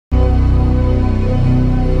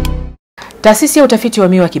Taasisi ya utafiti wa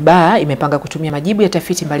miwa Kibaha imepanga kutumia majibu ya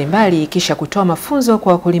tafiti mbalimbali kisha kutoa mafunzo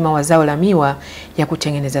kwa wakulima wa zao la miwa ya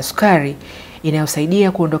kutengeneza sukari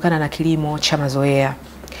inayosaidia kuondokana na kilimo cha mazoea.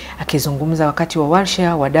 Akizungumza wakati wa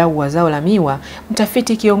warsha wadau wa zao la miwa,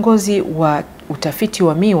 mtafiti kiongozi wa utafiti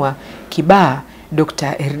wa miwa Kibaha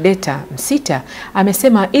Dr. Erdeta Msita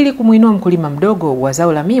amesema ili kumuinua mkulima mdogo wa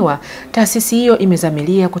zao la miwa, taasisi hiyo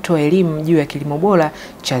imezamilia kutoa elimu juu ya kilimo bora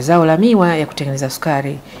cha zao la miwa ya kutengeneza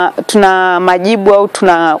sukari. Tuna majibu au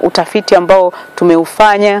tuna utafiti ambao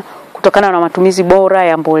tumeufanya kutokana na matumizi bora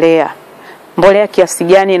ya mbolea. Mbolea kiasi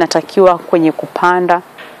gani inatakiwa kwenye kupanda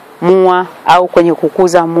mua au kwenye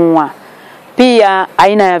kukuza mua. Pia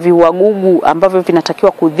aina ya viuagugu ambavyo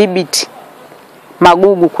vinatakiwa kudhibiti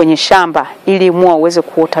magugu kwenye shamba ili mua uweze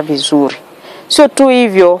kuota vizuri. Sio tu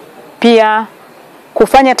hivyo, pia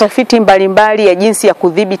kufanya tafiti mbalimbali ya jinsi ya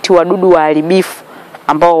kudhibiti wadudu waharibifu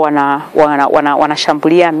ambao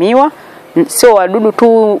wanashambulia miwa. Sio wadudu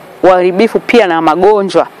tu waharibifu, pia na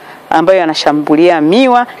magonjwa ambayo yanashambulia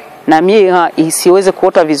miwa na miwa isiweze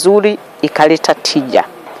kuota vizuri ikaleta tija.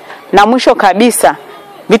 Na mwisho kabisa,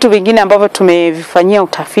 vitu vingine ambavyo tumevifanyia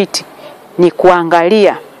utafiti ni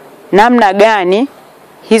kuangalia namna gani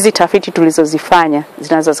hizi tafiti tulizozifanya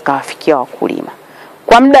zinaweza zikawafikia wakulima.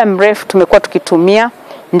 Kwa muda mrefu tumekuwa tukitumia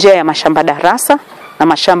njia ya mashamba darasa na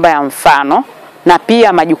mashamba ya mfano na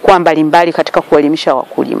pia majukwaa mbalimbali katika kuelimisha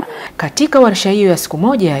wakulima. Katika warsha hiyo ya siku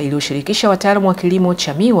moja iliyoshirikisha wataalamu wa kilimo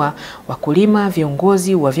cha miwa, wakulima,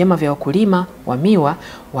 viongozi wa vyama vya wakulima wa miwa,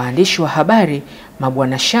 waandishi wa habari,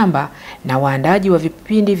 mabwana shamba na waandaji wa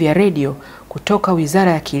vipindi vya redio kutoka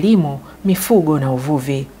Wizara ya Kilimo, Mifugo na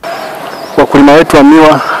Uvuvi. Wakulima wetu wa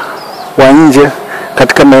miwa wa nje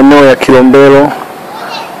katika maeneo ya Kilombero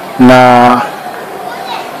na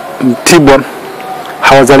Mtibwa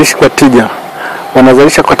hawazalishi kwa tija,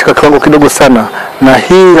 wanazalisha katika kiwango kidogo sana, na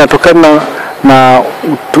hii inatokana na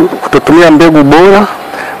kutotumia mbegu bora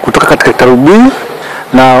kutoka katika tarubini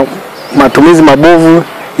na matumizi mabovu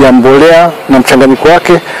ya mbolea na mchanganyiko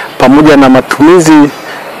wake, pamoja na matumizi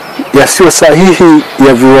yasiyo sahihi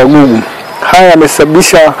ya viuagugu. Haya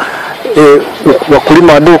yamesababisha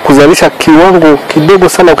wakulima wadogo kuzalisha kiwango kidogo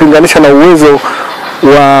sana ukilinganisha na uwezo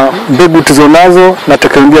wa mbegu tulizonazo na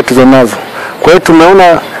teknolojia tulizonazo. Kwa hiyo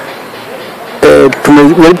tumeona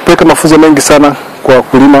tumepeleka mafunzo mengi sana kwa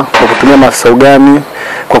wakulima kwa kutumia masaugani,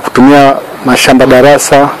 kwa kutumia mashamba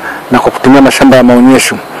darasa na kwa kutumia mashamba ya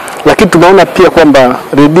maonyesho. Lakini tumeona pia kwamba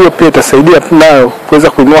redio pia itasaidia nayo kuweza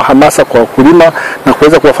kuinua hamasa kwa wakulima na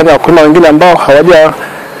kuweza kuwafanya wakulima wengine ambao hawaja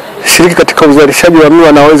shiriki katika uzalishaji wa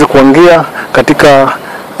miwa na waweze kuongea katika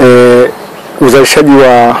uzalishaji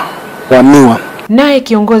wa miwa. Naye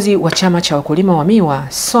kiongozi wa chama cha wakulima wa miwa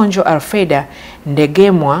Sonjo Alfreda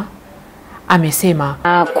Ndegemwa amesema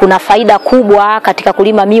kuna faida kubwa katika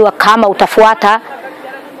kulima miwa kama utafuata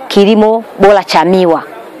kilimo bora cha miwa.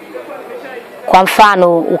 Kwa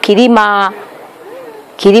mfano, ukilima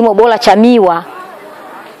kilimo bora cha miwa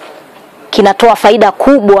kinatoa faida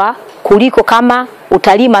kubwa kuliko kama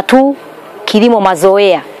utalima tu kilimo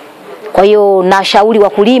mazoea. Kwa hiyo nashauri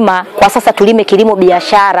wakulima kwa sasa tulime kilimo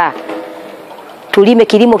biashara, tulime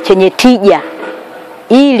kilimo chenye tija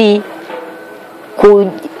ili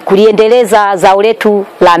kuliendeleza zao letu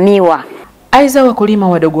la miwa. Aidha, wakulima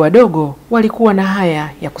wadogo walikuwa na haya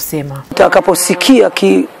ya kusema. Tutakaposikia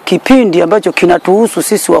kipindi ambacho kinatuhusu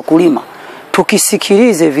sisi wakulima,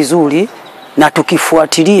 tukisikilize vizuri na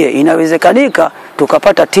tukifuatilie, inawezekanika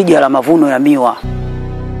tukapata tija la mavuno ya miwa.